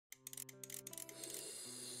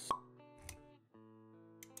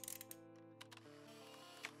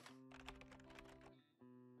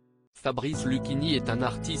Fabrice Luchini est un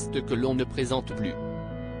artiste que l'on ne présente plus.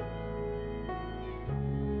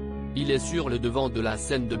 Il est sur le devant de la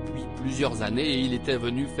scène depuis plusieurs années et il était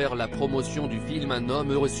venu faire la promotion du film Un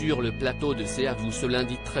homme heureux sur le plateau de Abonnez-vous ce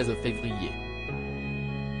lundi 13 février.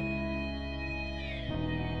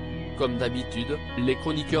 Comme d'habitude, les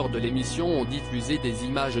chroniqueurs de l'émission ont diffusé des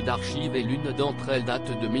images d'archives et l'une d'entre elles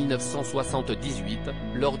date de 1978,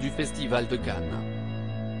 lors du Festival de Cannes.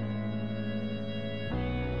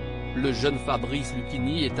 Le jeune Fabrice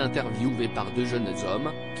Luchini est interviewé par deux jeunes hommes,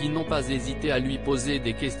 qui n'ont pas hésité à lui poser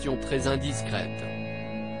des questions très indiscrètes.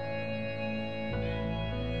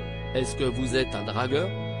 « Est-ce que vous êtes un dragueur ?»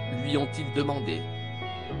 lui ont-ils demandé.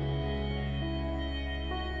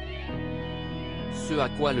 Ce à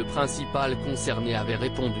quoi le principal concerné avait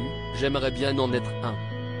répondu « J'aimerais bien en être un.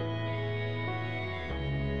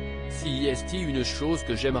 Si est une chose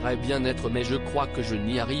que j'aimerais bien être mais je crois que je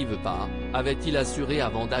n'y arrive pas, avait-il assuré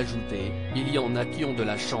avant d'ajouter, il y en a qui ont de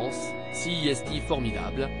la chance, si est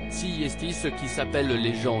formidable, si est ce qui s'appelle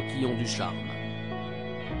les gens qui ont du charme.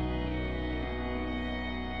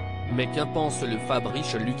 Mais qu'en pense le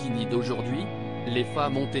Fabrice Luchini d'aujourd'hui? Les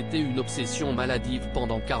femmes ont été une obsession maladive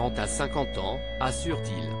pendant 40 à 50 ans,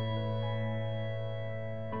 assure-t-il.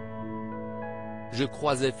 Je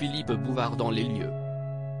croisais Philippe Bouvard dans les lieux.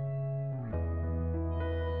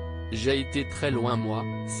 J'ai été très loin moi,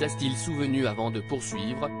 s'est-il souvenu avant de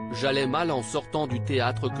poursuivre, j'allais mal en sortant du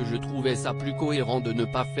théâtre que je trouvais ça plus cohérent de ne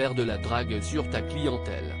pas faire de la drague sur ta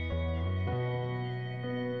clientèle.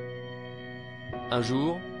 Un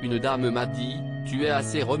jour, une dame m'a dit, tu es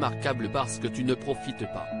assez remarquable parce que tu ne profites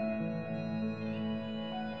pas.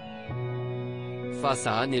 Face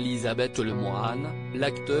à Anne-Elisabeth Lemoine,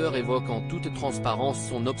 l'acteur évoque en toute transparence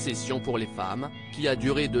son obsession pour les femmes, qui a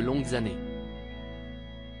duré de longues années.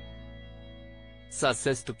 Ça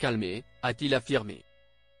s'est calmé, a-t-il affirmé.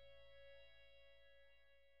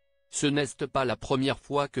 Ce n'est pas la première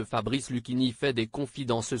fois que Fabrice Luchini fait des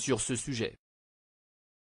confidences sur ce sujet.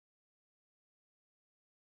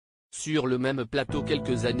 Sur le même plateau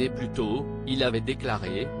quelques années plus tôt, il avait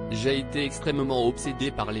déclaré « J'ai été extrêmement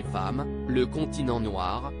obsédé par les femmes, le continent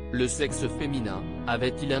noir, le sexe féminin »,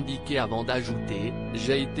 avait-il indiqué avant d'ajouter «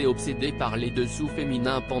 J'ai été obsédé par les dessous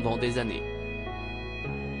féminins pendant des années.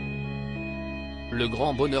 Le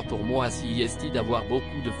grand bonheur pour moi si est d'avoir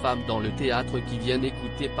beaucoup de femmes dans le théâtre qui viennent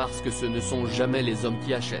écouter parce que ce ne sont jamais les hommes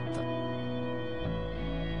qui achètent. »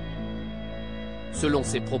 Selon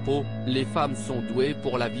ses propos, les femmes sont douées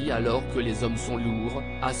pour la vie alors que les hommes sont lourds,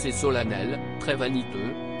 assez solennels, très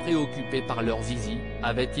vaniteux, préoccupés par leur zizi,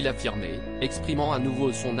 avait-il affirmé, exprimant à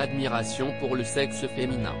nouveau son admiration pour le sexe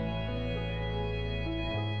féminin.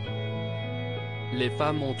 Les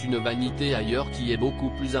femmes ont une vanité ailleurs qui est beaucoup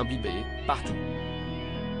plus imbibée, partout.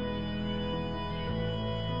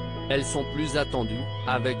 Elles sont plus attendues,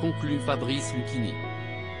 avait conclu Fabrice Luchini.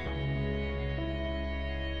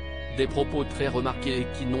 Des propos très remarqués et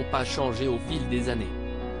qui n'ont pas changé au fil des années.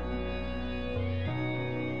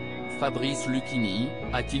 Fabrice Luchini,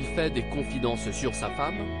 a-t-il fait des confidences sur sa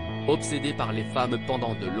femme? Obsédé par les femmes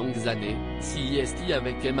pendant de longues années, si est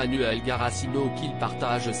avec Emmanuel Garacino qu'il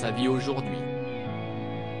partage sa vie aujourd'hui.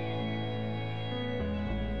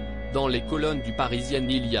 Dans les colonnes du Parisien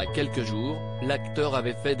il y a quelques jours, l'acteur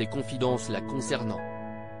avait fait des confidences la concernant.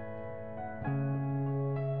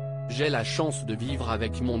 J'ai la chance de vivre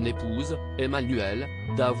avec mon épouse, Emmanuel,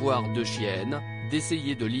 d'avoir 2 chiennes,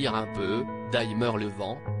 d'essayer de lire un peu, d'aimer le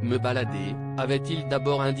vent, me balader, avait-il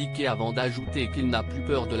d'abord indiqué avant d'ajouter qu'il n'a plus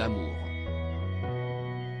peur de l'amour.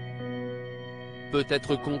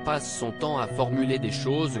 Peut-être qu'on passe son temps à formuler des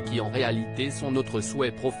choses qui en réalité sont notre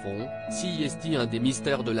souhait profond, si est un des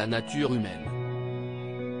mystères de la nature humaine.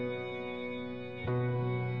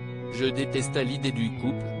 Je détestais l'idée du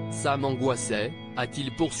couple, ça m'angoissait,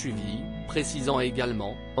 a-t-il poursuivi, précisant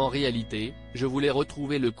également, en réalité, je voulais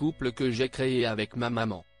retrouver le couple que j'ai créé avec ma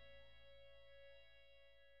maman.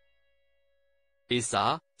 Et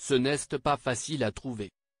ça, ce n'est pas facile à trouver.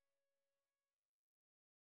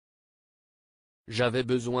 J'avais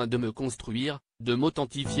besoin de me construire, de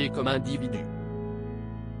m'authentifier comme individu.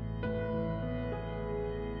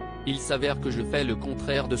 Il s'avère que je fais le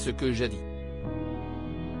contraire de ce que j'ai dit.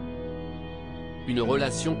 Une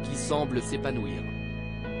relation qui semble s'épanouir.